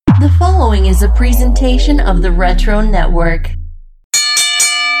The following is a presentation of the Retro Network.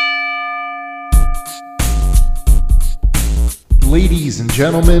 Ladies and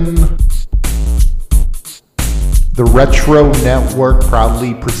gentlemen, the Retro Network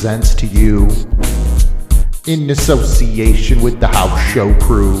proudly presents to you, in association with the House Show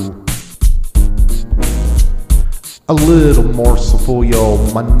crew, a little morsel for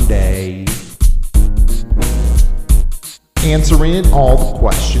your Monday, answering all the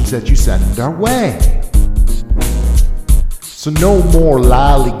questions that you send our way. So no more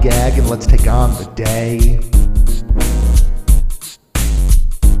lollygagging, let's take on the day.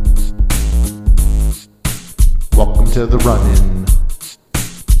 Welcome to the run-in.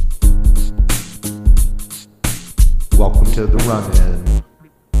 Welcome to the run-in.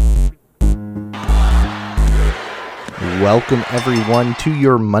 Welcome everyone to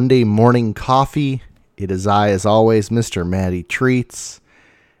your Monday morning coffee. It is I, as always, Mr. Matty Treats,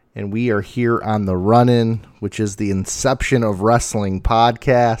 and we are here on the run-in, which is the inception of wrestling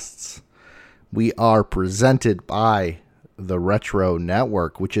podcasts. We are presented by the Retro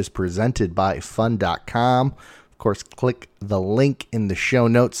Network, which is presented by Fun.com. Of course, click the link in the show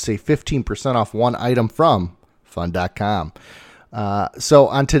notes, save 15% off one item from Fun.com. So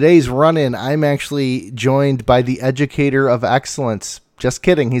on today's run-in, I'm actually joined by the educator of excellence. Just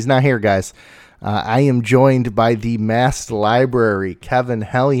kidding, he's not here, guys. I am joined by the Masked Library, Kevin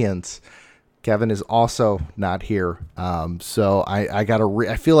Hellions. Kevin is also not here. So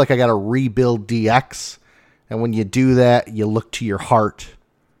I feel like I got to rebuild DX. And when you do that, you look to your heart.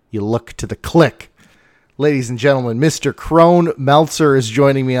 You look to the click. Ladies and gentlemen, Mr. Crone Meltzer is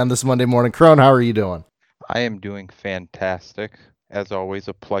joining me on this Monday morning. Crone, how are you doing? I am doing fantastic. As always,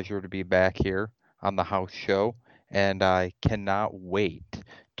 a pleasure to be back here on the house show. And I cannot wait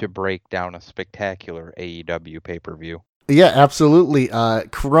to break down a spectacular AEW pay-per-view. Yeah, absolutely.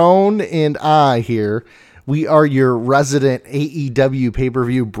 Crone and I here, we are your resident AEW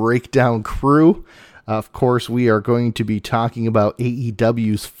pay-per-view breakdown crew. Of course, we are going to be talking about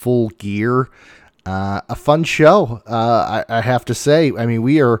AEW's Full Gear. A fun show, I have to say. I mean,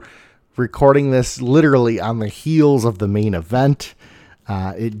 we are recording this literally on the heels of the main event.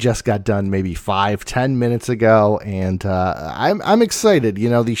 It just got done maybe 5-10 minutes ago, and I'm excited. You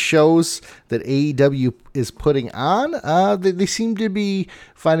know, these shows that AEW is putting on, they seem to be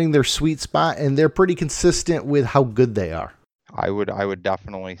finding their sweet spot, and they're pretty consistent with how good they are. I would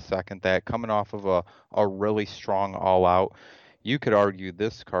definitely second that. Coming off of a really strong All Out, you could argue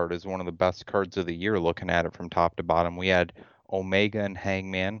this card is one of the best cards of the year looking at it from top to bottom. We had Omega and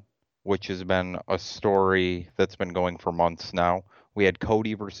Hangman, which has been a story that's been going for months now. We had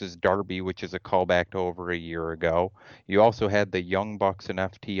Cody versus Darby, which is a callback to over a year ago. You also had the Young Bucks and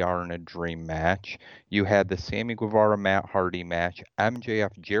FTR in a dream match. You had the Sammy Guevara Matt Hardy match,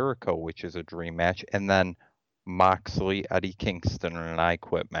 MJF Jericho, which is a dream match, and then Moxley Eddie Kingston in an I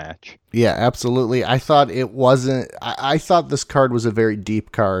Quit match. Yeah, absolutely. I thought it wasn't. I thought this card was a very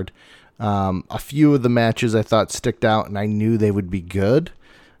deep card. A few of the matches I thought sticked out, and I knew they would be good.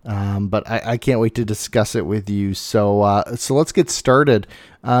 But I can't wait to discuss it with you. So let's get started.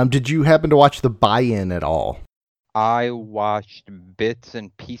 Did you happen to watch the buy-in at all? I watched bits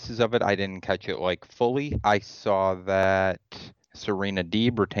and pieces of it. I didn't catch it like fully. I saw that Serena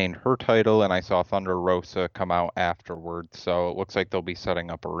Deeb retained her title, and I saw Thunder Rosa come out afterwards. So it looks like they'll be setting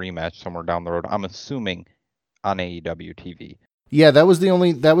up a rematch somewhere down the road. I'm assuming on AEW TV. Yeah, that was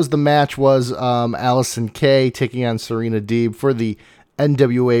the match was Allison Kay taking on Serena Deeb for the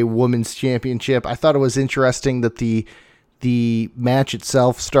NWA Women's Championship. I thought it was interesting that the match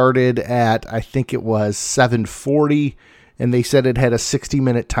itself started at, I think it was 7:40, and they said it had a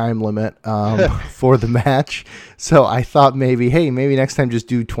 60-minute time limit for the match. So I thought maybe next time just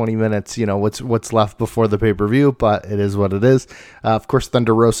do 20 minutes, you know, what's left before the pay-per-view, but it is what it is. Of course,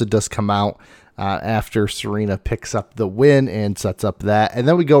 Thunder Rosa does come out after Serena picks up the win and sets up that. And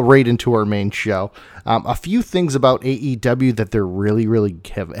then we go right into our main show. A few things about AEW that they're really, really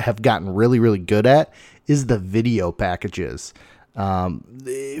have gotten really, really good at is the video packages.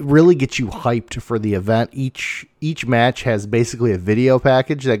 It really gets you hyped for the event. Each match has basically a video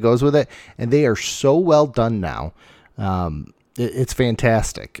package that goes with it, and they are so well done now. It's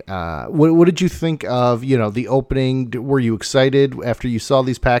fantastic. What did you think of, the opening? Were you excited after you saw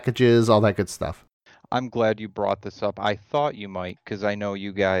these packages, all that good stuff? I'm glad you brought this up. I thought you might, because I know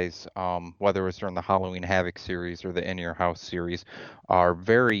you guys, whether it's during the Halloween Havoc series or the In Your House series, are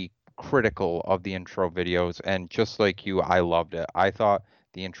very critical of the intro videos. And just like you, I loved it. I thought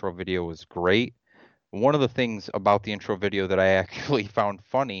the intro video was great. One of the things about the intro video that I actually found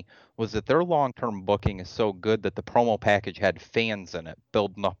funny was that their long-term booking is so good that the promo package had fans in it,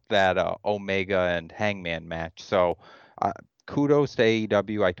 building up that Omega and Hangman match. So, uh, kudos to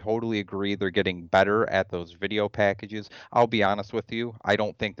AEW. I totally agree. They're getting better at those video packages. I'll be honest with you. I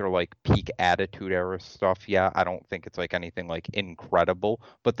don't think they're like peak Attitude Era stuff yet. I don't think it's like anything like incredible,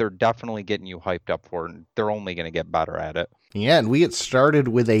 but they're definitely getting you hyped up for it, and they're only going to get better at it. Yeah, and we get started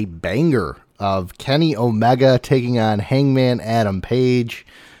with a banger of Kenny Omega taking on Hangman Adam Page.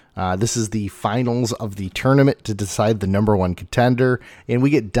 This is the finals of the tournament to decide the number one contender, and we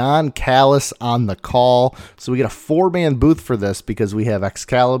get Don Callis on the call. So we get a 4-man booth for this because we have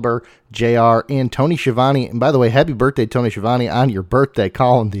Excalibur, JR, and Tony Schiavone. And by the way, happy birthday, Tony Schiavone, on your birthday,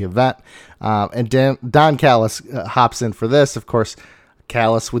 calling the event. And Don Callis hops in for this, of course.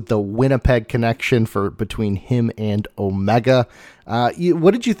 Callis with the Winnipeg connection for between him and Omega.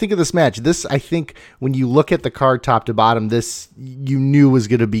 What did you think of this match? This, I think, when you look at the card top to bottom, this you knew was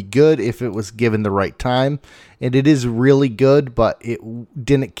going to be good if it was given the right time. And it is really good, but it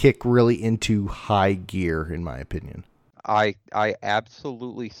didn't kick really into high gear, in my opinion. I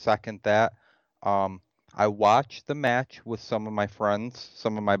absolutely second that. I watched the match with some of my friends,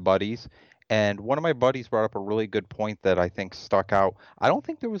 some of my buddies, and one of my buddies brought up a really good point that I think stuck out. I don't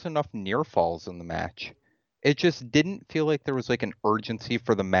think there was enough near falls in the match. It just didn't feel like there was like an urgency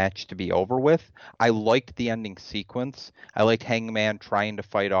for the match to be over with. I liked the ending sequence. I liked Hangman trying to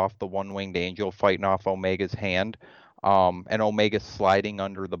fight off the one-winged angel, fighting off Omega's hand. And Omega sliding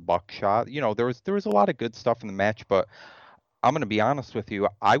under the buckshot. There was a lot of good stuff in the match, but I'm going to be honest with you.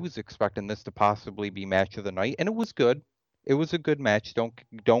 I was expecting this to possibly be match of the night, and it was good. It was a good match. Don't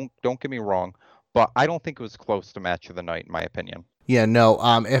get me wrong, but I don't think it was close to match of the night in my opinion. Yeah, no,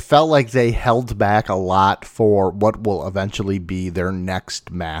 it felt like they held back a lot for what will eventually be their next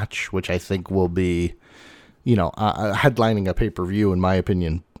match, which I think will be, headlining a pay-per-view, in my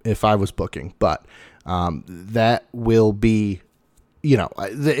opinion, if I was booking. But that will be,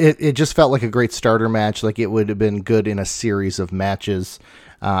 it just felt like a great starter match, like it would have been good in a series of matches.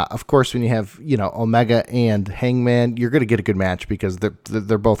 Of course, when you have, Omega and Hangman, you're going to get a good match because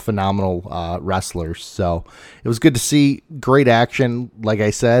they're both phenomenal wrestlers. So it was good to see. Great action, like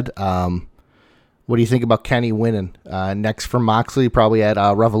I said. What do you think about Kenny winning? Next from Moxley, probably at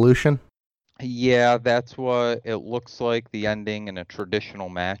Revolution? Yeah, that's what it looks like, the ending in a traditional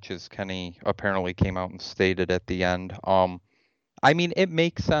match, as Kenny apparently came out and stated at the end. I mean, it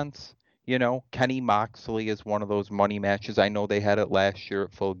makes sense. Kenny Moxley is one of those money matches. I know they had it last year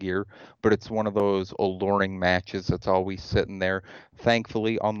at Full Gear, but it's one of those alluring matches that's always sitting there.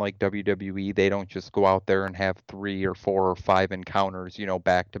 Thankfully, unlike WWE, they don't just go out there and have 3 or 4 or 5 encounters,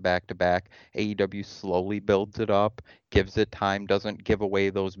 back to back to back. AEW slowly builds it up, gives it time, doesn't give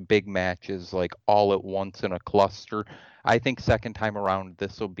away those big matches like all at once in a cluster. I think second time around,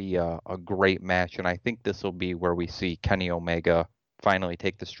 this will be a great match, and I think this will be where we see Kenny Omega finally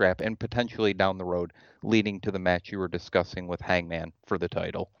take the strap and potentially down the road leading to the match you were discussing with Hangman for the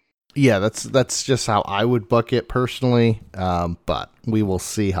title. Yeah, that's just how I would book it personally, but we will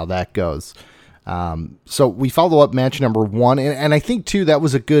see how that goes. So we follow up match number 1, and I think, too, that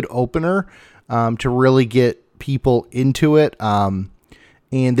was a good opener to really get people into it. And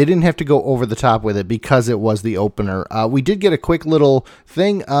they didn't have to go over the top with it because it was the opener. We did get a quick little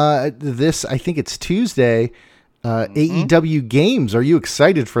thing. I think it's Tuesday. AEW Games. Are you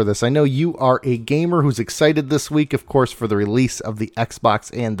excited for this? I know you are a gamer who's excited this week, of course, for the release of the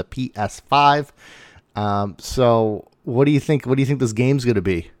Xbox and the PS5. So what do you think? What do you think this game's going to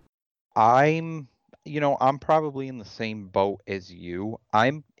be? I'm probably in the same boat as you.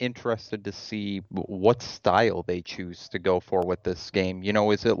 I'm interested to see what style they choose to go for with this game.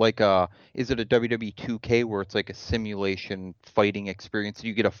 Is it a WWE 2K where it's like a simulation fighting experience?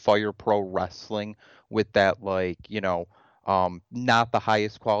 You get a Fire Pro Wrestling with that, not the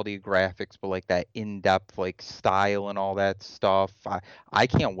highest quality of graphics, but like that in-depth like style and all that stuff. I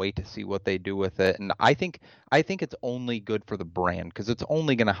can't wait to see what they do with it, and I think it's only good for the brand because it's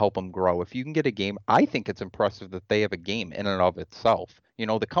only going to help them grow. If you can get a game, I think it's impressive that they have a game in and of itself.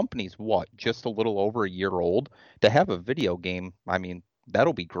 The company's just a little over a year old. To have a video game, I mean,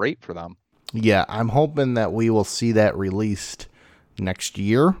 that'll be great for them. Yeah, I'm hoping that we will see that released next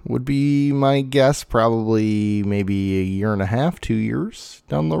year would be my guess. Probably maybe a year and a half, 2 years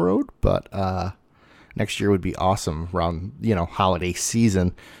down the road. But next year would be awesome around, holiday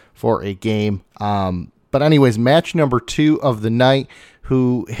season for a game. But anyways, match number 2 of the night,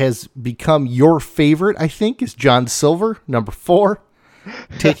 who has become your favorite, I think, is John Silver, number 4,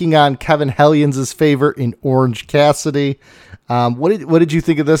 taking on Kevin Hellions' favorite in Orange Cassidy. What did you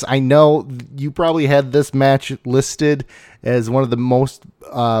think of this? I know you probably had this match listed as one of the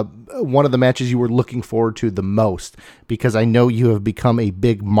matches you were looking forward to the most, because I know you have become a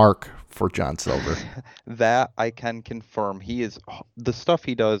big mark for John Silver. That I can confirm. He is the stuff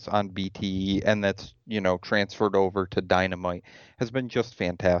he does on BTE and that's, transferred over to Dynamite has been just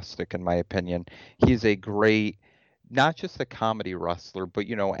fantastic in my opinion. He's a great, not just a comedy wrestler, but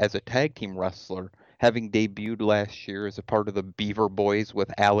as a tag team wrestler, having debuted last year as a part of the Beaver Boys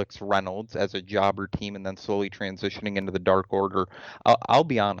with Alex Reynolds as a jobber team and then slowly transitioning into the Dark Order. I'll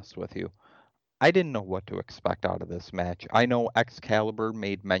be honest with you. I didn't know what to expect out of this match. I know Excalibur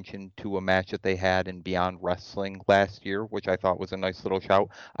made mention to a match that they had in Beyond Wrestling last year, which I thought was a nice little shout.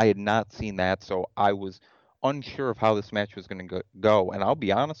 I had not seen that, so I was unsure of how this match was going to go. And I'll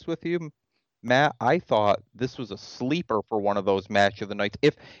be honest with you, Matt, I thought this was a sleeper for one of those match of the nights.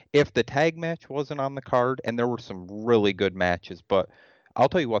 If the tag match wasn't on the card, and there were some really good matches, but I'll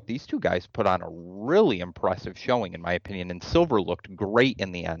tell you what, these two guys put on a really impressive showing, in my opinion, and Silver looked great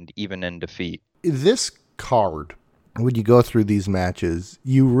in the end, even in defeat. This card, when you go through these matches,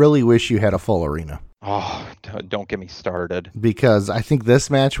 you really wish you had a full arena. Oh, don't get me started. Because I think this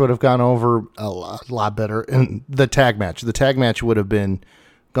match would have gone over a lot better. And the tag match would have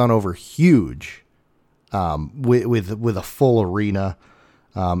gone over huge with a full arena.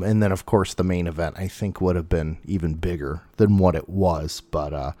 And then, of course, the main event, I think, would have been even bigger than what it was.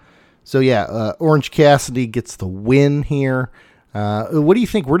 But Orange Cassidy gets the win here. What do you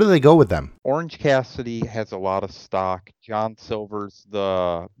think? Where do they go with them? Orange Cassidy has a lot of stock. John Silver's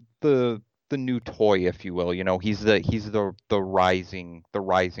the new toy, if you will. He's the rising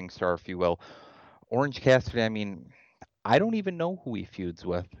star, if you will. Orange Cassidy, I mean, I don't even know who he feuds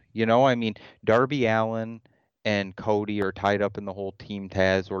with. Darby Allin and Cody are tied up in the whole Team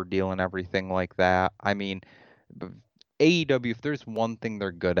Taz ordeal and everything like that. I mean, AEW, if there's one thing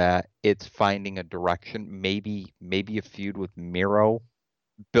they're good at, it's finding a direction. Maybe a feud with Miro,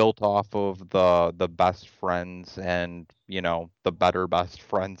 built off of the best friends and the better best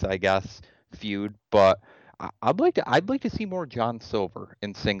friends, I guess, feud. But I'd like to see more John Silver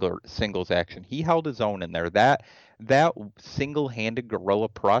in singles action. He held his own in there. That single-handed gorilla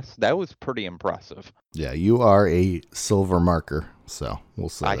press, that was pretty impressive. Yeah, you are a Silver marker, so we'll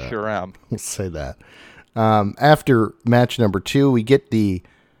say that. I sure am. We'll say that. After match number 2, we get the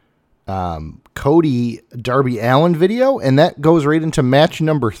Cody Darby Allin video, and that goes right into match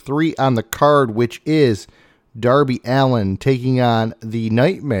number 3 on the card, which is Darby Allin taking on the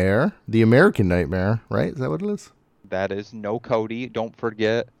Nightmare, the American Nightmare, right? Is that what it is? That is no Cody. Don't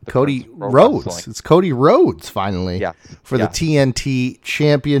forget Cody Rhodes. Wrestling. It's Cody Rhodes finally for the TNT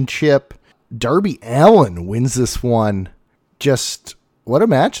Championship. Darby Allin wins this one. Just what a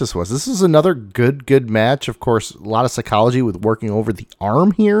match this was. This is another good match. Of course, a lot of psychology with working over the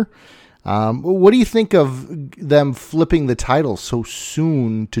arm here. What do you think of them flipping the title so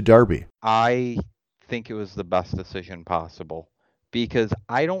soon to Darby? I think it was the best decision possible, because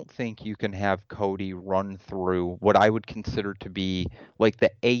I don't think you can have Cody run through what I would consider to be like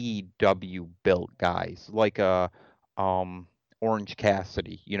the AEW built guys, like Orange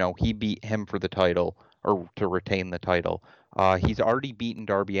Cassidy. He beat him for the title, or to retain the title. He's already beaten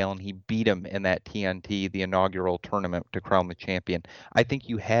Darby Allin. He beat him in that TNT, the inaugural tournament, to crown the champion. I think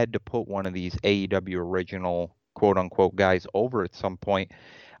you had to put one of these AEW original quote-unquote guys over at some point.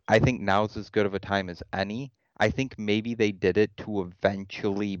 I think now's as good of a time as any. I think maybe they did it to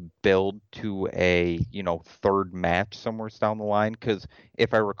eventually build to a, third match somewhere down the line. Because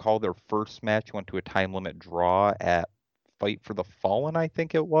if I recall, their first match went to a time limit draw at Fight for the Fallen, I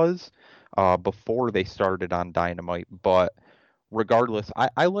think it was, before they started on Dynamite. But regardless,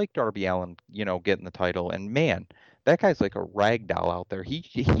 I like Darby Allin, getting the title. And man, that guy's like a rag doll out there. He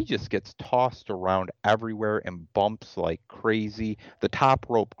just gets tossed around everywhere and bumps like crazy. The top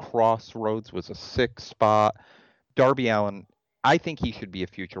rope crossroads was a sick spot. Darby Allin, I think he should be a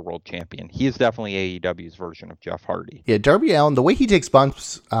future world champion. He is definitely AEW's version of Jeff Hardy. Yeah, Darby Allin, the way he takes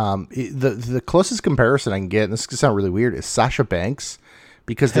bumps, the closest comparison I can get, and this could sound really weird, is Sasha Banks,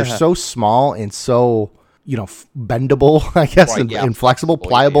 because they're so small and so bendable, I guess, right, and flexible,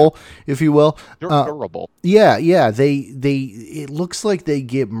 pliable, if you will. Durable. Yeah. It looks like they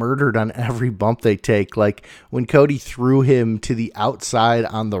get murdered on every bump they take. Like when Cody threw him to the outside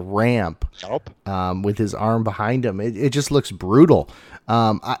on the ramp, with his arm behind him, it just looks brutal.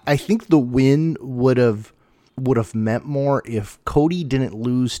 I think the win would have meant more if Cody didn't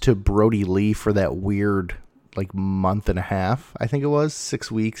lose to Brody Lee for that weird month and a half. I think it was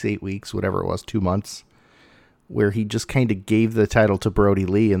 6 weeks, 8 weeks, whatever it was, 2 months. where he just kind of gave the title to Brody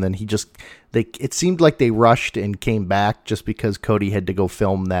Lee, and then it seemed like they rushed and came back just because Cody had to go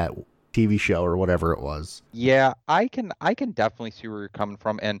film that TV show or whatever it was. Yeah, I can definitely see where you're coming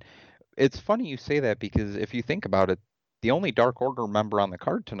from, and it's funny you say that because if you think about it, the only Dark Order member on the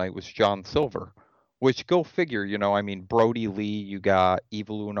card tonight was John Silver, which go figure, I mean, Brody Lee, you got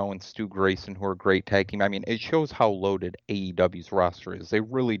Evil Uno and Stu Grayson, who are a great tag team. I mean, it shows how loaded AEW's roster is. They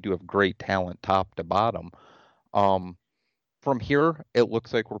really do have great talent top to bottom. Um, from here, it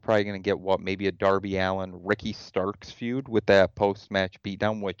looks like we're probably going to get maybe a Darby Allin, Ricky Starks feud with that post-match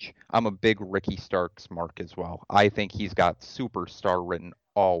beatdown, which I'm a big Ricky Starks mark as well. I think he's got superstar written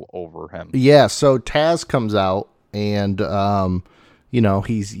all over him. Yeah, so Taz comes out and,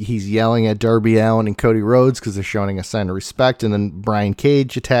 he's yelling at Darby Allin and Cody Rhodes because they're showing a sign of respect, and then Brian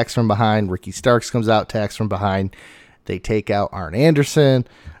Cage attacks from behind. Ricky Starks comes out, attacks from behind. They take out Arn Anderson.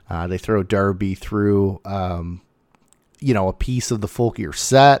 They throw Darby through a piece of the Full Gear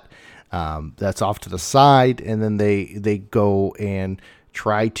set that's off to the side, and then they go and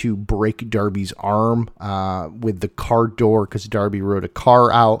try to break Darby's arm with the car door because Darby rode a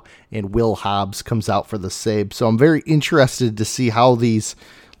car out, and Will Hobbs comes out for the save. So I'm very interested to see how a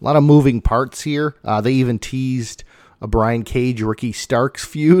lot of moving parts here. They even teased a Brian Cage Ricky Starks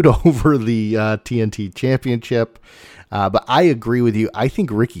feud over the TNT Championship. But I agree with you. I think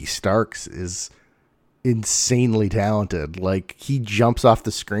Ricky Starks is insanely talented. Like, he jumps off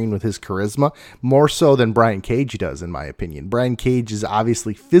the screen with his charisma more so than Brian Cage does, in my opinion. Brian Cage is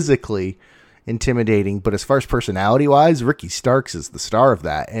obviously physically intimidating, but as far as personality wise, Ricky Starks is the star of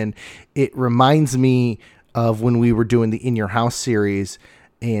that. And it reminds me of when we were doing the In Your House series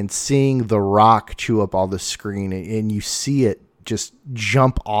and seeing The Rock chew up all the screen, and you see it just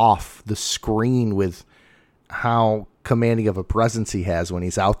jump off the screen with how commanding of a presence he has when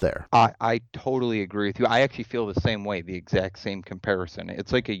he's out there. I totally agree with you. I actually feel the same way, the exact same comparison.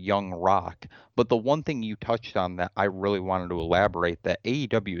 It's like a young Rock. But the one thing you touched on that I really wanted to elaborate that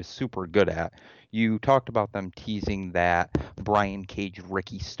AEW is super good at, you talked about them teasing that Brian Cage,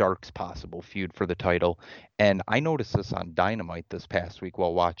 Ricky Starks possible feud for the title. And I noticed this on Dynamite this past week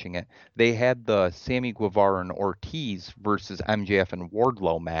while watching it. They had the Sammy Guevara and Ortiz versus MJF and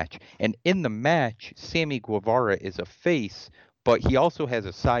Wardlow match. And in the match, Sammy Guevara is a face, but he also has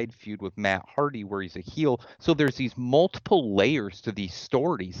a side feud with Matt Hardy where he's a heel. So there's these multiple layers to these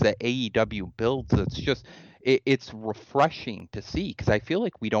stories that AEW builds. It's refreshing to see because I feel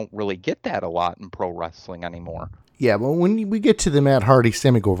like we don't really get that a lot in pro wrestling anymore. Yeah, well, when we get to the Matt Hardy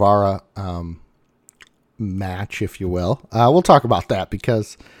Sammy Guevara match, if you will, we'll talk about that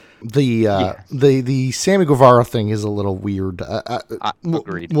because the Sammy Guevara thing is a little weird.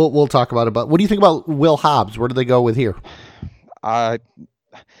 Agreed. We'll talk about it. But what do you think about Will Hobbs? Where do they go with here? I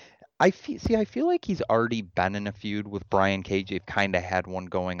feel like he's already been in a feud with Brian Cage. They've kind of had one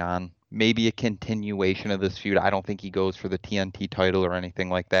going on. Maybe a continuation of this feud. I don't think he goes for the TNT title or anything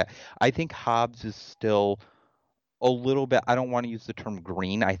like that. I think Hobbs is still a little bit, I don't want to use the term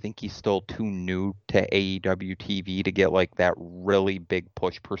green. I think he's still too new to AEW TV to get like that really big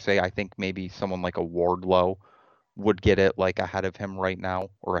push per se. I think maybe someone like a Wardlow would get it like ahead of him right now,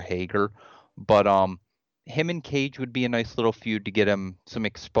 or a Hager. But him and Cage would be a nice little feud to get him some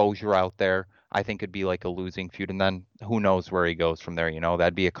exposure out there. I think it'd be like a losing feud, and then who knows where he goes from there.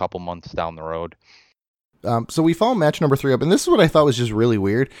 That'd be a couple months down the road. So we follow match number 3 up, and this is what I thought was just really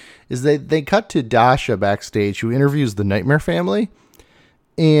weird, is they cut to Dasha backstage, who interviews the Nightmare Family,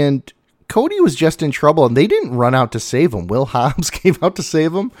 and Cody was just in trouble, and they didn't run out to save him. Will Hobbs came out to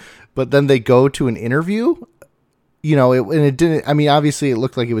save him, but then they go to an interview, it didn't, I mean, obviously it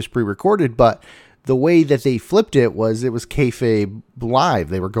looked like it was pre-recorded, but the way that they flipped it was kayfabe live.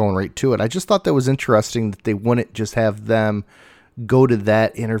 They were going right to it. I just thought that was interesting that they wouldn't just have them go to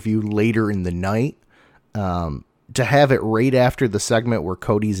that interview later in the night. To have it right after the segment where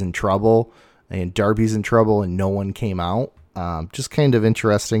Cody's in trouble and Darby's in trouble and no one came out. Just kind of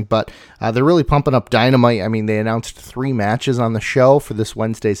interesting, but they're really pumping up Dynamite. I mean, they announced 3 matches on the show for this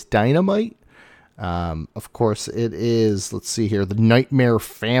Wednesday's Dynamite. Of course, it is, let's see here, the Nightmare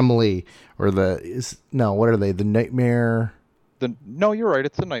Family, or what are they? The Nightmare... No, you're right.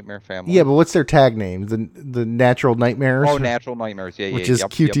 It's the Nightmare Family. Yeah, but what's their tag name? The Natural Nightmares? Oh, Natural Nightmares. Yeah, which is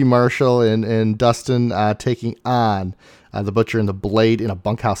QT Marshall and Dustin taking on the Butcher and the Blade in a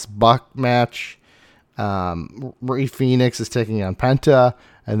bunkhouse buck match. Ray Phoenix is taking on Penta,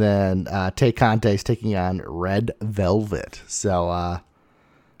 and then Tay Conte is taking on Red Velvet. So,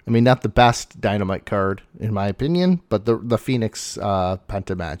 not the best Dynamite card in my opinion, but the Phoenix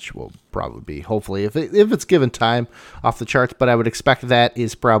Penta match will probably be, hopefully, if it's given time, off the charts. But I would expect that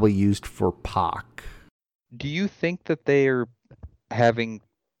is probably used for Pac. Do you think that they are having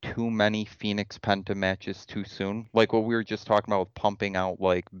too many Phoenix Penta matches too soon? Like what we were just talking about with pumping out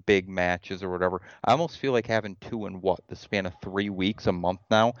like big matches or whatever. I almost feel like having two in what, the span of 3 weeks, a month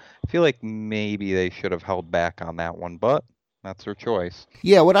now. I feel like maybe they should have held back on that one, but that's their choice.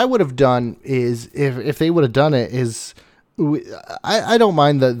 Yeah, what I would have done is if they would have done it is I don't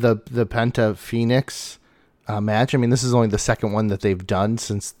mind the Penta Phoenix match. I mean, this is only the second one that they've done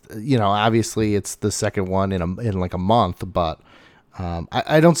since obviously it's the second one in like a month, but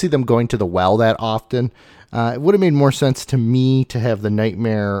I don't see them going to the well that often. It would have made more sense to me to have the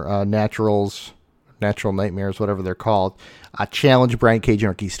Nightmare Natural Nightmares, whatever they're called, challenge Brian Cage and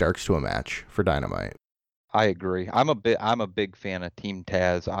Ricky Starks to a match for Dynamite. I agree. I'm a big fan of Team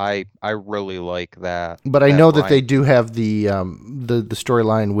Taz. I really like that But I that know that they Brian. do have the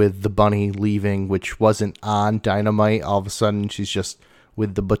storyline with the bunny leaving, which wasn't on Dynamite. All of a sudden, she's just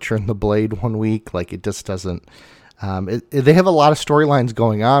with the Butcher and the Blade one week. Like it just doesn't. They have a lot of storylines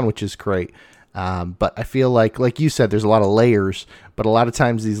going on, which is great. But I feel like you said, there's a lot of layers. But a lot of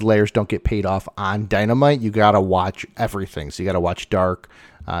times these layers don't get paid off on Dynamite. You gotta watch everything. So you gotta watch Dark,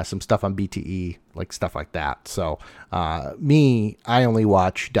 some stuff on BTE, like stuff like that. So I only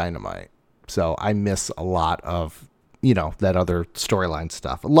watch Dynamite. So I miss a lot of that other storyline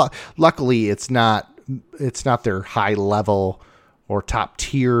stuff. Luckily, it's not their high level or top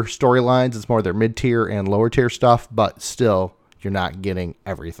tier storylines. It's more their mid tier and lower tier stuff. But still, you're not getting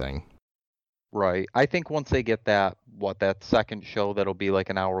everything. Right. I think once they get that second show that'll be like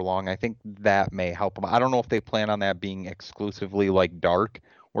an hour long, I think that may help them. I don't know if they plan on that being exclusively like dark,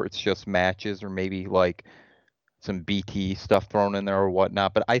 where it's just matches or maybe like some BT stuff thrown in there or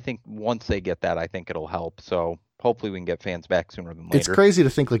whatnot. But I think once they get that, I think it'll help. So hopefully we can get fans back sooner than It's later. crazy to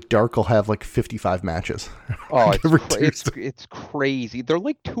think like Dark will have like 55 matches Oh, every Tuesday. it's crazy. They're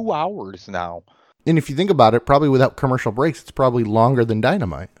like 2 hours now. And if you think about it, probably without commercial breaks, it's probably longer than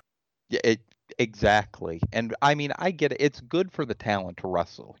Dynamite. Yeah, exactly. And I mean, I get it. It's good for the talent to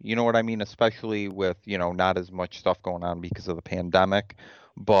wrestle. You know what I mean? Especially with, not as much stuff going on because of the pandemic.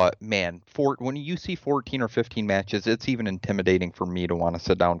 But man, when you see 14 or 15 matches, it's even intimidating for me to want to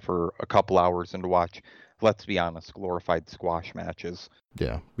sit down for a couple hours and to watch, let's be honest, glorified squash matches.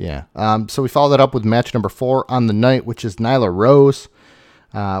 Yeah, yeah. So we follow that up with match number 4 on the night, which is Nyla Rose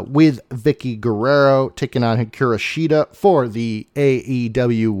with Vicky Guerrero taking on Hikaru Shida for the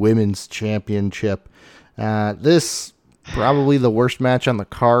AEW Women's Championship. This probably the worst match on the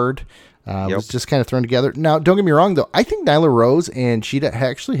card. Yep. Was just kind of thrown together. Now, don't get me wrong, though. I think Nyla Rose and Shida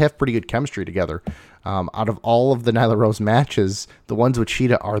actually have pretty good chemistry together. Out of all of the Nyla Rose matches, the ones with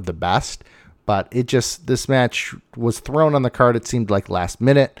Shida are the best. But this match was thrown on the card, it seemed like last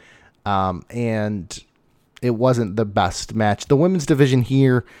minute. And it wasn't the best match. The women's division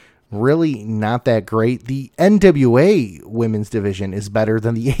here, really not that great. The NWA women's division is better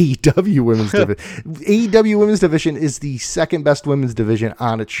than the AEW women's division. AEW women's division is the second best women's division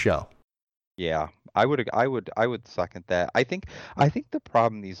on its show. Yeah. I would second that. I think the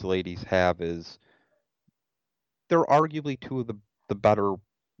problem these ladies have is they're arguably two of the better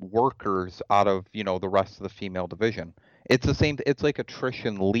workers out of the rest of the female division. It's the same. It's like a Trish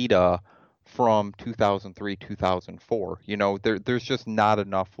and Lita from 2003 2004. There's just not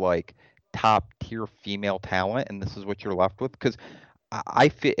enough like top tier female talent, and this is what you're left with. Because I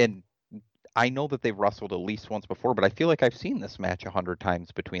fit and I know that they've wrestled at least once before, but I feel like I've seen this match 100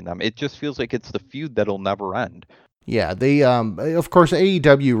 times between them. It just feels like it's the feud that'll never end. Yeah, they of course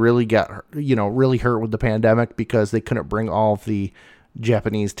AEW really got really hurt with the pandemic because they couldn't bring all of the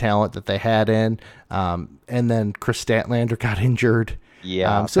Japanese talent that they had in, and then Chris Statlander got injured.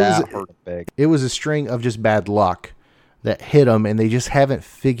 Yeah, So that hurt big. it was a string of just bad luck that hit them, and they just haven't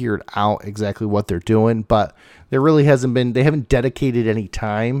figured out exactly what they're doing. But they haven't dedicated any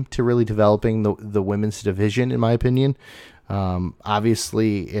time to really developing the women's division, in my opinion.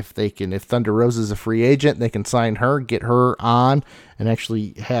 Obviously, if Thunder Rose is a free agent, they can sign her, get her on, and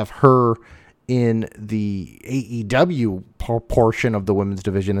actually have her in the AEW portion of the women's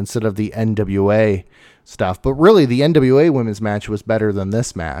division instead of the NWA stuff. But really, the NWA women's match was better than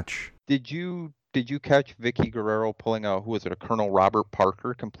this match. Did you catch Vicky Guerrero pulling a who was it, a Colonel Robert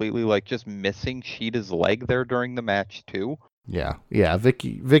Parker, completely like just missing Sheeta's leg there during the match too? Yeah, yeah.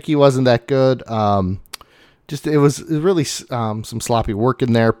 Vicky wasn't that good. Just it was really some sloppy work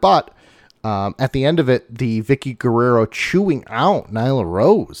in there. But at the end of it, the Vicky Guerrero chewing out Nyla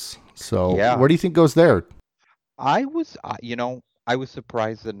Rose. So Yeah. where do you think goes there? I was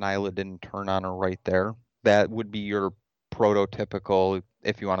surprised that Nyla didn't turn on her right there. That would be your prototypical,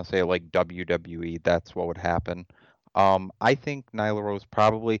 if you want to say it like WWE, that's what would happen. I think Nyla Rose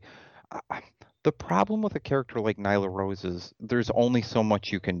probably. The problem with a character like Nyla Rose is there's only so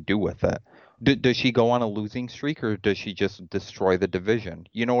much you can do with it. Does she go on a losing streak or does she just destroy the division?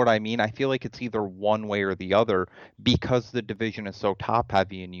 You know what I mean? I feel like it's either one way or the other because the division is so top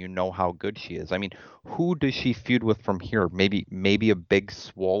heavy and you know how good she is. I mean, who does she feud with from here? Maybe a Big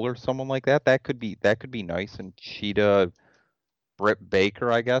Swole or someone like that. That could be nice. And Cheetah, Britt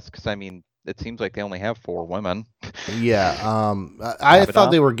Baker, I guess, because I mean, it seems like they only have four women. Yeah, I thought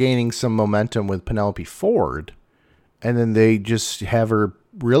Abaddon. they were gaining some momentum with Penelope Ford, and then they just have her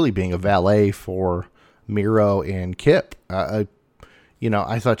really being a valet for Miro and Kip. I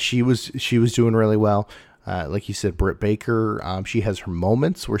thought she was doing really well. Like you said, Britt Baker, she has her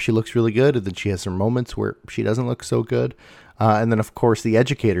moments where she looks really good, and then she has her moments where she doesn't look so good. And then, of course, the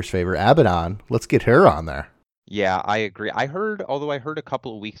educator's favorite, Abaddon. Let's get her on there. Yeah, I agree. Although I heard a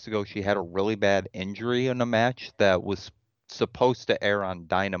couple of weeks ago she had a really bad injury in a match that was supposed to air on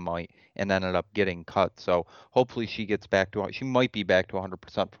Dynamite and ended up getting cut. So hopefully she gets back to, she might be back to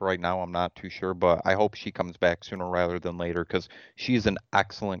 100% for right now. I'm not too sure, but I hope she comes back sooner rather than later because she's an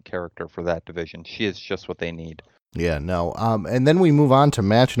excellent character for that division. She is just what they need. Yeah, no. And then we move on to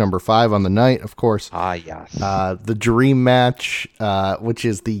match number 5 on the night. Of course, Ah, yes. the dream match, which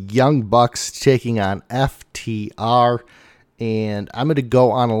is the Young Bucks taking on FTR. And I'm going to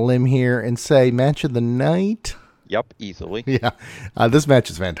go on a limb here and say match of the night. Yep, easily. Yeah, this match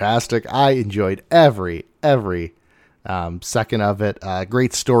is fantastic. I enjoyed every second of it.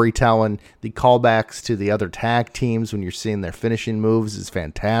 Great storytelling. The callbacks to the other tag teams when you're seeing their finishing moves is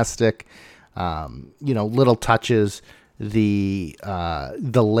fantastic. Little touches. The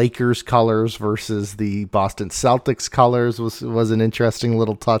Lakers colors versus the Boston Celtics colors was an interesting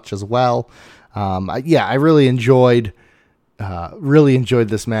little touch as well. I really enjoyed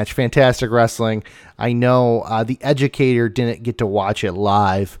this match. Fantastic wrestling. I know the educator didn't get to watch it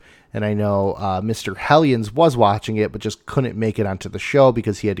live, and I know Mr. Hellions was watching it, but just couldn't make it onto the show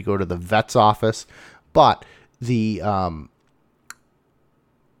because he had to go to the vet's office. But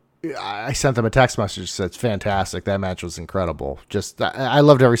I sent them a text message that said it's fantastic. That match was incredible. I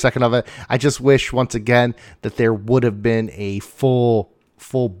loved every second of it. I just wish once again that there would have been a full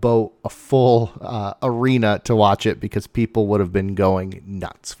boat, a full arena to watch it because people would have been going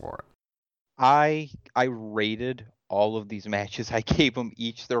nuts for it. I rated all of these matches. I gave them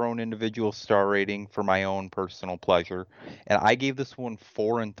each their own individual star rating for my own personal pleasure, and I gave this one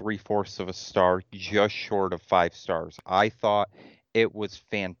 4 3/4 of a star, just short of 5 stars. I thought it was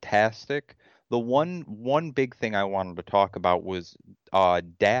fantastic. The one big thing I wanted to talk about was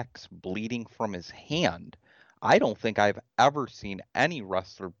Dax bleeding from his hand. I don't think I've ever seen any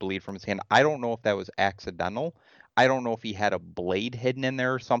wrestler bleed from his hand. I don't know if that was accidental. I don't know if he had a blade hidden in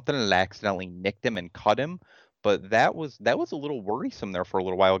there or something and it accidentally nicked him and cut him, but that was a little worrisome there for a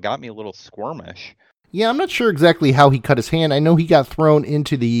little while. It got me a little squirmish. Yeah, I'm not sure exactly how he cut his hand. I know he got thrown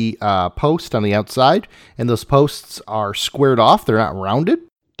into the post on the outside, and those posts are squared off. They're not rounded.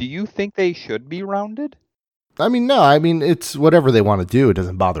 Do you think they should be rounded? I mean, no. I mean, it's whatever they want to do. It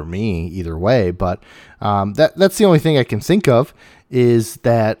doesn't bother me either way. But that's the only thing I can think of is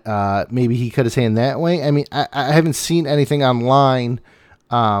that maybe he cut his hand that way. I mean, I haven't seen anything online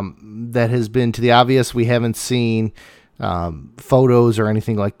that has been to the obvious. We haven't seen photos or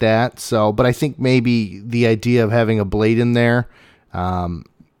anything like that. So, but I think maybe the idea of having a blade in there, and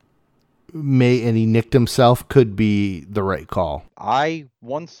he nicked himself, could be the right call.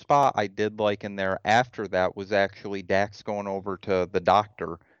 One spot I did like in there after that was actually Dax going over to the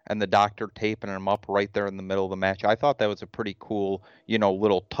doctor and the doctor taping him up right there in the middle of the match. I thought that was a pretty cool,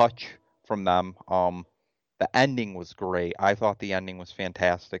 little touch from them. The ending was great. I thought the ending was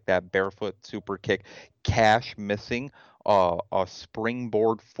fantastic. That barefoot super kick, Cash missing a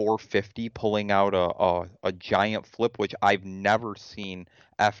springboard 450, pulling out a giant flip, which I've never seen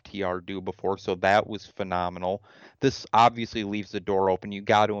FTR do before. So that was phenomenal. This obviously leaves the door open. You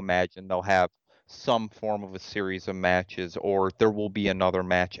got to imagine they'll have some form of a series of matches, or there will be another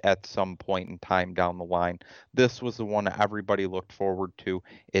match at some point in time down the line. This was the one everybody looked forward to.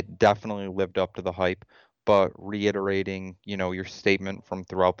 It definitely lived up to the hype. But reiterating, your statement from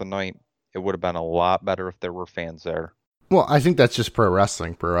throughout the night, it would have been a lot better if there were fans there. Well, I think that's just pro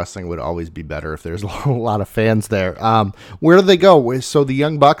wrestling. Pro wrestling would always be better if there's a lot of fans there. Where do they go? So the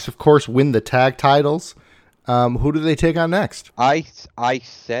Young Bucks, of course, win the tag titles. Who do they take on next? I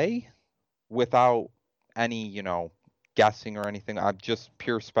say, without any, guessing or anything, I'm just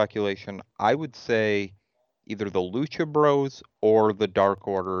pure speculation. I would say either the Lucha Bros or the Dark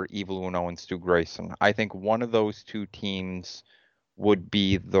Order, Evil Uno and Stu Grayson. I think one of those two teams would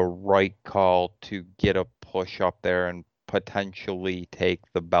be the right call to get a push up there and potentially take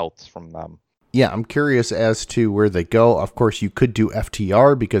the belts from them. Yeah, I'm curious as to where they go. Of course, you could do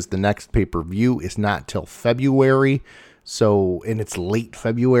FTR because the next pay-per-view is not till February. So, and it's late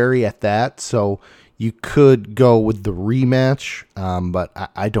February at that. So you could go with the rematch, but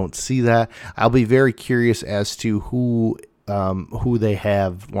I don't see that. I'll be very curious as to who they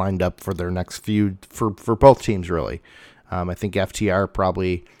have lined up for their next feud for both teams, really. I think FTR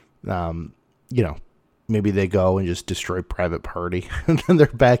probably, maybe they go and just destroy Private Party and then they're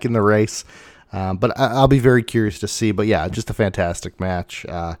back in the race. But I'll be very curious to see. But yeah, just a fantastic match.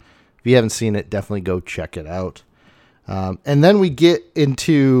 If you haven't seen it, definitely go check it out. And then we get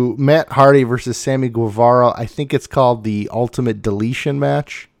into Matt Hardy versus Sammy Guevara. I think it's called the Ultimate Deletion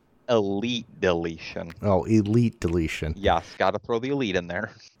match. Elite Deletion. Oh, Elite Deletion. Yes, got to throw the Elite in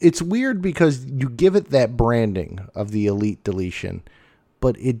there. It's weird because you give it that branding of the Elite Deletion,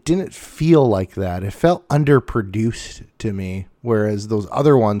 but it didn't feel like that. It felt underproduced to me, whereas those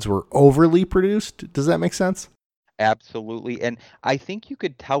other ones were overly produced. Does that make sense? Absolutely. And I think you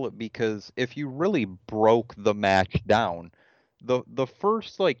could tell it because if you really broke the match down, the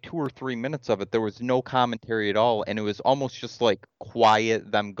first like 2 or 3 minutes of it, there was no commentary at all, and it was almost just like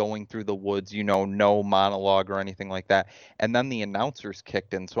quiet, them going through the woods, no monologue or anything like that. And then the announcers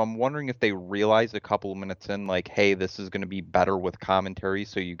kicked in. So I'm wondering if they realized a couple of minutes in, like, hey, this is going to be better with commentary,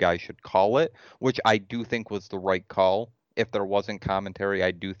 so you guys should call it, which I do think was the right call. If there wasn't commentary, I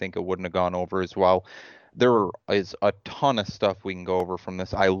do think it wouldn't have gone over as well. There is a ton of stuff we can go over from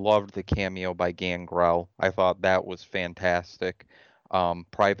this. I loved the cameo by Gangrel. I thought that was fantastic.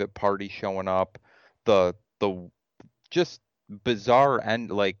 Private Party showing up, the just bizarre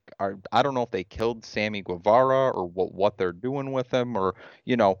end. Like, I don't know if they killed Sammy Guevara or what they're doing with him, or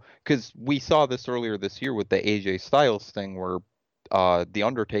because we saw this earlier this year with the AJ Styles thing where the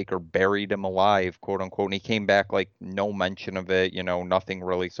Undertaker buried him alive, quote unquote, and he came back like no mention of it, nothing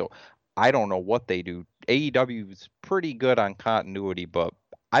really. So I don't know what they do. AEW is pretty good on continuity, but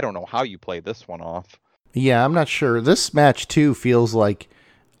I don't know how you play this one off. Yeah, I'm not sure. This match, too, feels like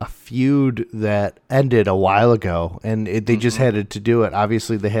a feud that ended a while ago, and they just had to do it.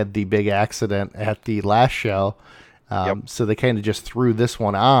 Obviously, they had the big accident at the last show, so they kind of just threw this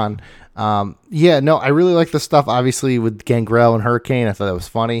one on. I really like the stuff, obviously, with Gangrel and Hurricane. I thought that was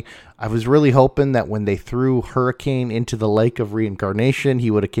funny. I was really hoping that when they threw Hurricane into the Lake of Reincarnation,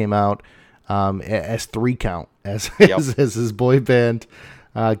 he would have came out as 3 count, as his boy band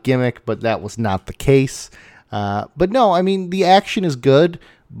gimmick, but that was not the case. But no, I mean, the action is good,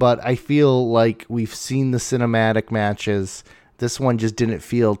 but I feel like we've seen the cinematic matches. This one just didn't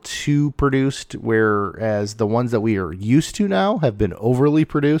feel too produced, whereas the ones that we are used to now have been overly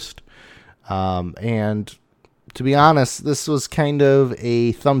produced. And to be honest, this was kind of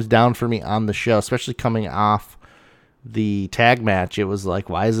a thumbs down for me on the show, especially coming off the tag match. It was like,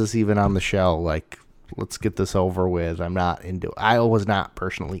 why is this even on the show? Like, let's get this over with. I'm not into it. I was not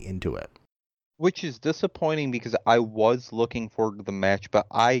personally into it. Which is disappointing because I was looking forward to the match, but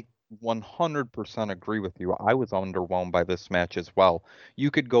I 100% agree with you. I was underwhelmed by this match as well.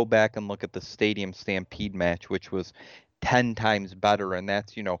 You could go back and look at the Stadium Stampede match, which was 10 times better, and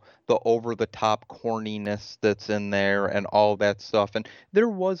that's, the over-the-top corniness that's in there and all that stuff. And there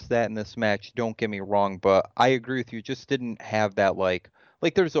was that in this match, don't get me wrong, but I agree with you. It just didn't have that, like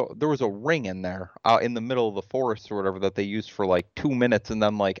there was a ring in there in the middle of the forest or whatever that they used for like 2 minutes, and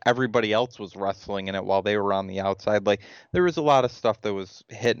then like everybody else was wrestling in it while they were on the outside. Like, there was a lot of stuff that was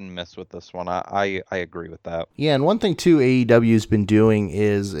hit and miss with this one. I agree with that. Yeah, and one thing too AEW's been doing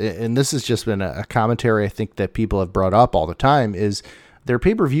is, and this has just been a commentary I think that people have brought up all the time, is their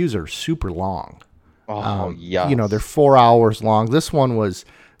pay-per-views are super long. Yeah. They're 4 hours long. This one was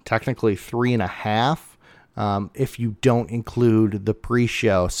technically 3.5. If you don't include the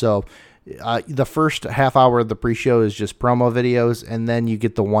pre-show. So the first half hour of the pre-show is just promo videos, and then you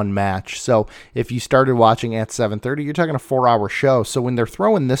get the one match. So if you started watching at 7:30, you're talking a 4-hour show. So when they're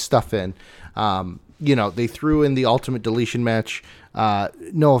throwing this stuff in, they threw in the Ultimate Deletion match.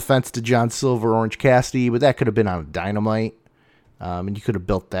 No offense to John Silver, Orange Cassidy, but that could have been on Dynamite. And you could have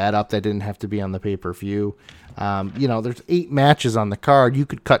built that up. That didn't have to be on the pay-per-view. There's 8 matches on the card. You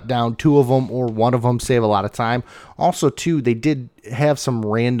could cut down 2 of them or 1 of them, save a lot of time. Also, too, they did have some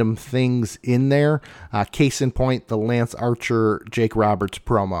random things in there. Case in point, the Lance Archer, Jake Roberts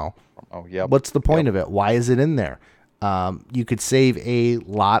promo. Oh, yeah. What's the point of it? Why is it in there? You could save a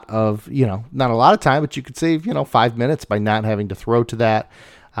lot of, not a lot of time, but you could save, 5 minutes by not having to throw to that.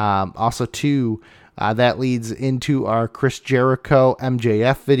 Also, too, that leads into our Chris Jericho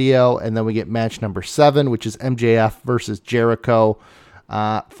MJF video, and then we get match number 7, which is MJF versus Jericho,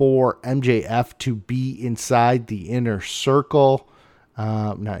 for MJF to be inside the inner circle.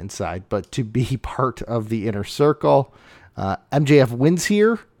 not inside, but to be part of the inner circle. MJF wins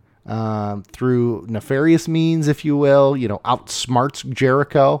here through nefarious means, if you will, outsmarts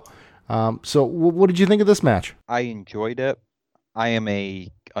Jericho. So what did you think of this match? I enjoyed it. I am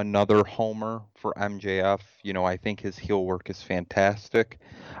another homer for MJF. I think his heel work is fantastic.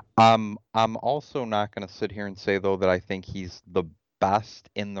 I'm also not going to sit here and say though that I think he's the best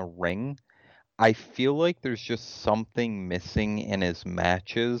in the ring. I feel like there's just something missing in his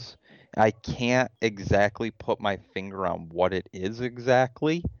matches. I can't exactly put my finger on what it is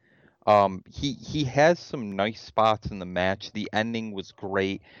exactly. He has some nice spots in the match. The ending was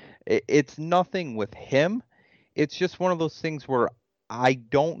great. It's nothing with him. It's just one of those things where I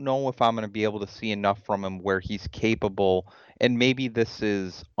don't know if I'm going to be able to see enough from him where he's capable. And maybe this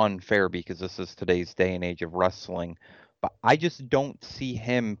is unfair because this is today's day and age of wrestling, but I just don't see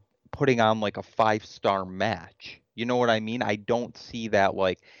him putting on like a 5-star match. You know what I mean? I don't see that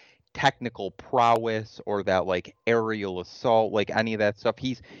like technical prowess or that like aerial assault, like any of that stuff.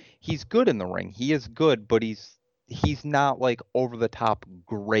 He's good in the ring. He is good, but he's not like over the top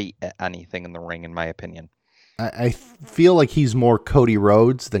great at anything in the ring, in my opinion. I feel like he's more Cody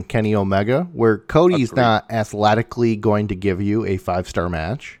Rhodes than Kenny Omega, where Cody's Agreed. not athletically going to give you a 5-star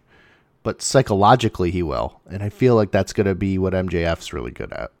match, but psychologically he will. And I feel like that's going to be what MJF's really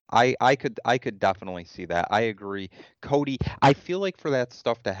good at. I could definitely see that. I agree. Cody, I feel like for that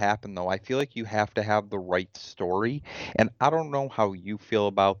stuff to happen though, I feel like you have to have the right story. And I don't know how you feel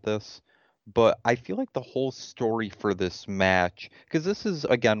about this, but I feel like the whole story for this match, because this is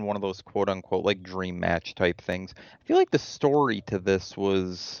again one of those quote unquote like dream match type things. I feel like the story to this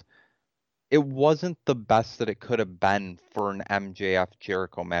it wasn't the best that it could have been for an MJF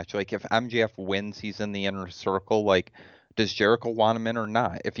Jericho match. Like if MJF wins, he's in the inner circle. Like, does Jericho want him in or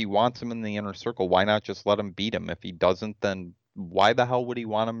not? If he wants him in the inner circle, why not just let him beat him? If he doesn't, then why the hell would he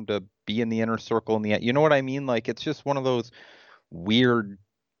want him to be in the inner circle in the end? You know what I mean? Like it's just one of those weird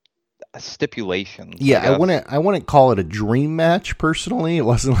stipulations, I Yeah, guess. I wouldn't call it a dream match personally. It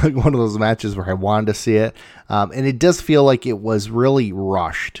wasn't like one of those matches where I wanted to see it. And it does feel like it was really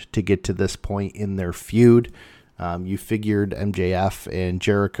rushed to get to this point in their feud. You figured MJF and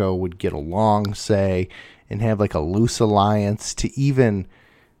Jericho would get along, say, and have like a loose alliance to even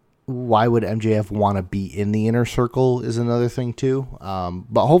why would MJF want to be in the inner circle is another thing too.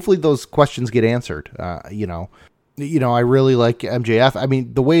 But hopefully those questions get answered. I really like MJF. I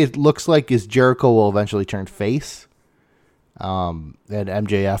mean, the way it looks like is Jericho will eventually turn face, and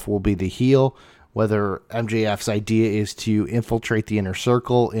MJF will be the heel. Whether MJF's idea is to infiltrate the inner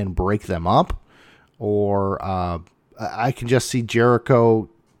circle and break them up, or I can just see Jericho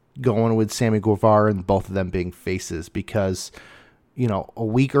going with Sammy Guevara and both of them being faces because, a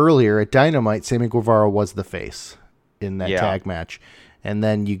week earlier at Dynamite, Sammy Guevara was the face in that tag match. And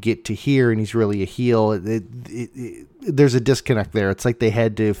then you get to here, and he's really a heel. There's a disconnect there. It's like they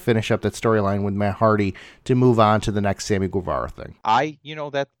had to finish up that storyline with Matt Hardy to move on to the next Sammy Guevara thing.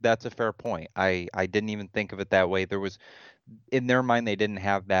 That's a fair point. I didn't even think of it that way. There was in their mind they didn't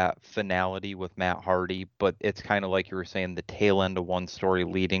have that finality with Matt Hardy, but it's kind of like you were saying, the tail end of one story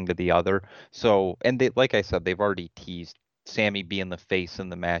leading to the other. So, and they, like I said, they've already teased Sammy being the face in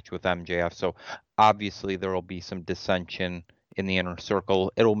the match with MJF. So obviously there will be some dissension in the inner circle.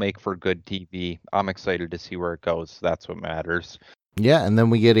 It'll make for good TV. I'm excited to see where it goes. That's what matters. Yeah, and then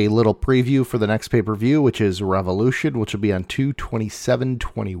we get a little preview for the next pay-per-view, which is Revolution, which will be on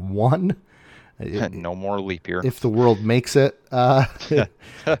 2/27/21. No more leap year. If the world makes it to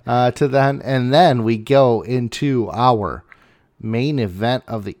then. And then we go into our main event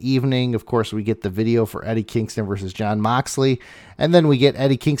of the evening. Of course, we get the video for Eddie Kingston versus Jon Moxley. And then we get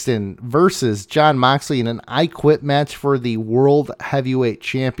Eddie Kingston versus Jon Moxley in an I Quit match for the World Heavyweight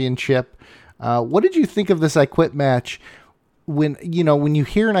Championship. What did you think of this I Quit match? When you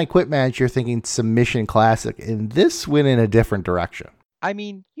hear an I Quit match, you're thinking submission classic, and this went in a different direction. I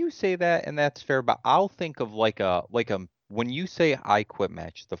mean, you say that and that's fair, but I'll think of like a when you say I Quit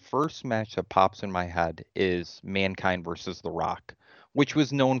match, the first match that pops in my head is Mankind versus The Rock, which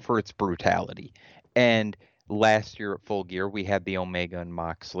was known for its brutality. And last year at Full Gear, we had the Omega and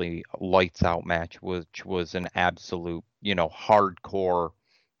Moxley lights out match, which was an absolute, hardcore,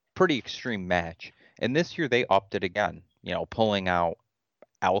 pretty extreme match. And this year they upped it again, pulling out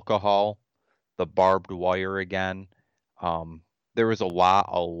alcohol, the barbed wire again. There was a lot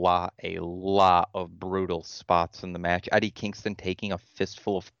of brutal spots in the match. Eddie Kingston taking a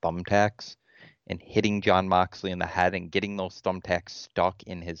fistful of thumbtacks and hitting Jon Moxley in the head and getting those thumbtacks stuck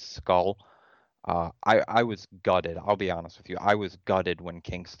in his skull. I was gutted. I'll be honest with you. I was gutted when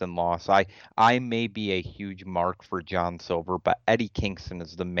Kingston lost. I may be a huge mark for John Silver, but Eddie Kingston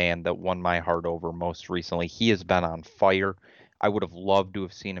is the man that won my heart over most recently. He has been on fire. I would have loved to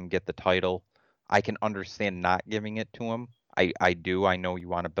have seen him get the title. I can understand not giving it to him. I do. I know you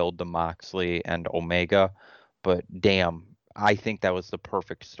want to build the Moxley and Omega, but damn, I think that was the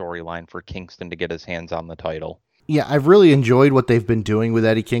perfect storyline for Kingston to get his hands on the title. Yeah, I've really enjoyed what they've been doing with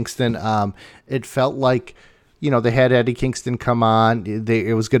Eddie Kingston. It felt like, they had Eddie Kingston come on.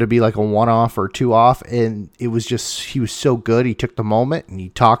 It was going to be like a one-off or two-off, and it was just, he was so good. He took the moment, and he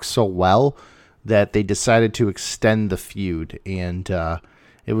talked so well that they decided to extend the feud. And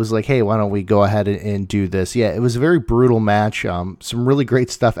it was like, hey, why don't we go ahead and do this? Yeah, it was a very brutal match. Some really great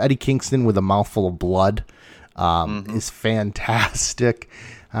stuff. Eddie Kingston with a mouthful of blood is fantastic.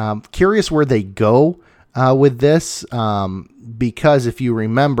 Curious where they go with this, because if you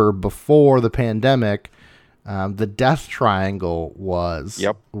remember before the pandemic, the Death Triangle was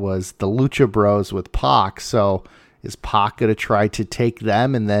the Lucha Bros with Pac. So is Pac going to try to take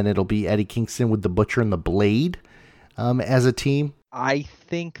them, and then it'll be Eddie Kingston with the Butcher and the Blade as a team? I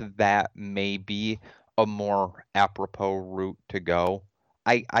think that may be a more apropos route to go.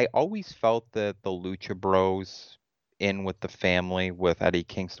 I always felt that the Lucha Bros in with the family with Eddie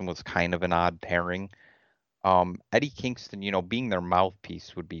Kingston was kind of an odd pairing. Eddie Kingston, being their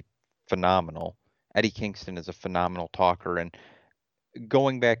mouthpiece would be phenomenal. Eddie Kingston is a phenomenal talker. And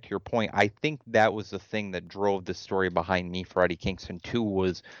going back to your point, I think that was the thing that drove the story behind me for Eddie Kingston too,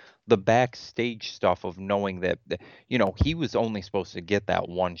 was the backstage stuff of knowing that, he was only supposed to get that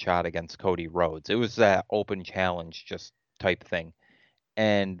one shot against Cody Rhodes. It was that open challenge just type thing.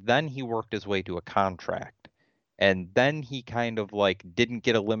 And then he worked his way to a contract. And then he kind of like didn't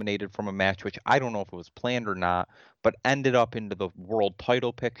get eliminated from a match, which I don't know if it was planned or not, but ended up into the world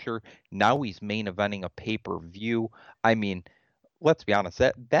title picture. Now he's main eventing a pay-per-view. I mean, let's be honest,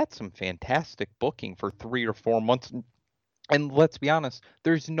 that's some fantastic booking for 3 or 4 months. And let's be honest,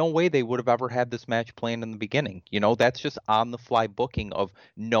 there's no way they would have ever had this match planned in the beginning. That's just on the fly booking of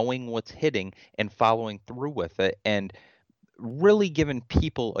knowing what's hitting and following through with it. And really giving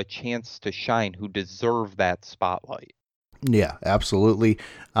people a chance to shine who deserve that spotlight. Yeah, absolutely.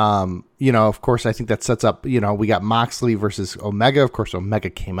 Of course, I think that sets up, we got Moxley versus Omega. Of course,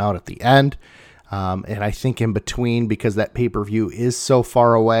 Omega came out at the end. And I think in between, because that pay-per-view is so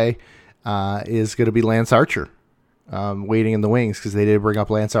far away, is going to be Lance Archer waiting in the wings, because they did bring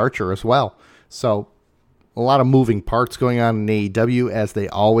up Lance Archer as well. So a lot of moving parts going on in AEW, as they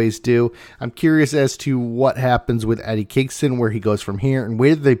always do. I'm curious as to what happens with Eddie Kingston, where he goes from here, and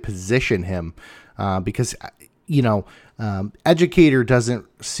where do they position him? Because, Educator doesn't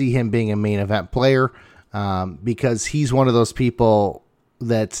see him being a main event player, because he's one of those people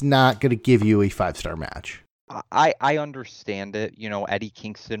that's not going to give you a 5-star match. I understand it. Eddie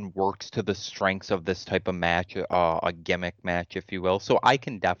Kingston works to the strengths of this type of match, a gimmick match, if you will. So I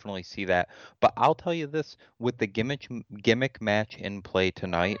can definitely see that. But I'll tell you this, with the gimmick match in play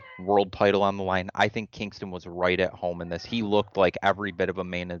tonight, world title on the line, I think Kingston was right at home in this. He looked like every bit of a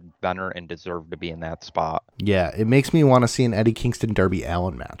main eventer and deserved to be in that spot. Yeah, it makes me want to see an Eddie Kingston Darby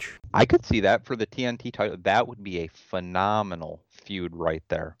Allin match. I could see that for the TNT title. That would be a phenomenal feud right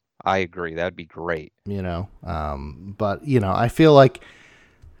there. I agree. That'd be great. But I feel like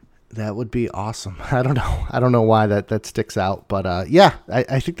that would be awesome. I don't know why that sticks out, but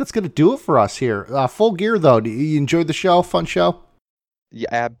I think that's going to do it for us here. Full Gear, though. Do you enjoy the show? Fun show?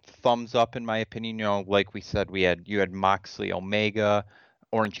 Yeah, thumbs up in my opinion. Like we said, you had Moxley, Omega,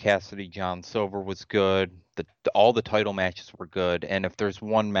 Orange Cassidy, John Silver was good. All the title matches were good. And if there's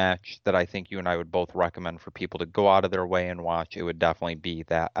one match that I think you and I would both recommend for people to go out of their way and watch, it would definitely be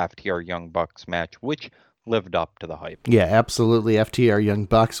that FTR Young Bucks match, which lived up to the hype. Yeah, absolutely. FTR Young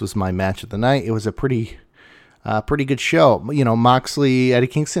Bucks was my match of the night. It was a pretty good show. Moxley, Eddie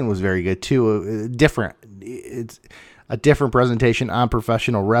Kingston was very good too. Different. It's a different presentation on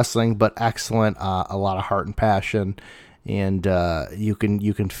professional wrestling, but excellent. A lot of heart and passion. And you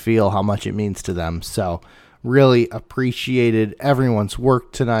can feel how much it means to them. So really appreciated everyone's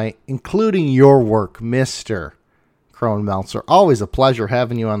work tonight, including your work, Mr. Crone Meltzer. Always a pleasure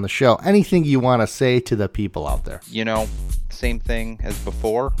having you on the show. Anything you want to say to the people out there? Same thing as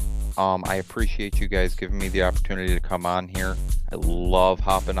before. I appreciate you guys giving me the opportunity to come on here. I love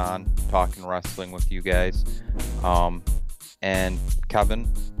hopping on, talking wrestling with you guys. And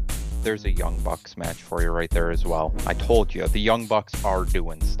Kevin, there's a Young Bucks match for you right there as well. I told you, the Young Bucks are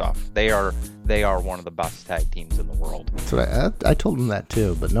doing stuff. They are one of the best tag teams in the world. So I told them that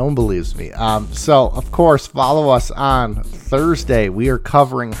too, but no one believes me. So, of course, follow us on Thursday. We are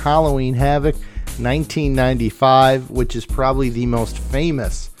covering Halloween Havoc 1995, which is probably the most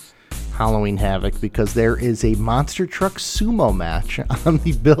famous Halloween Havoc because there is a monster truck sumo match on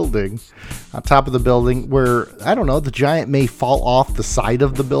the building, on top of the building, where, I don't know, the giant may fall off the side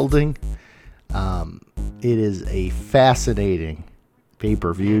of the building. It is a fascinating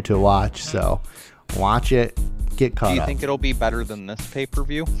pay-per-view to watch, so watch it, get caught up. Do you think it'll be better than this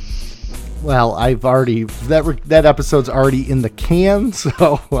pay-per-view? Well, I've already, that episode's already in the can,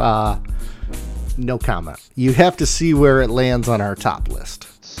 so no comment. You have to see where it lands on our top list.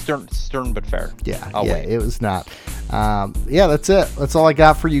 Stern but fair. Yeah, it was not. That's it. That's all I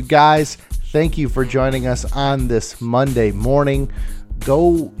got for you guys. Thank you for joining us on this Monday morning.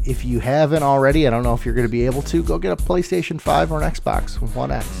 Go, if you haven't already, I don't know if you're going to be able to, go get a PlayStation 5 or an Xbox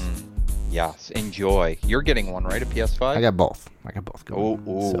One X. Yes, enjoy. You're getting one, right? A PS5? I got both.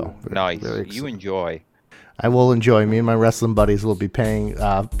 Oh, nice. You enjoy. I will enjoy. Me and my wrestling buddies will be playing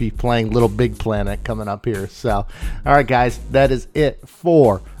Little Big Planet coming up here. So, all right, guys, that is it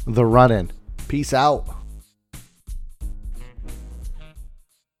for the run-in. Peace out.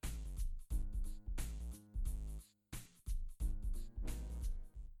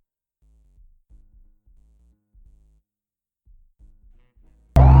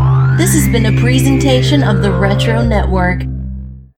 This has been a presentation of the Retro Network.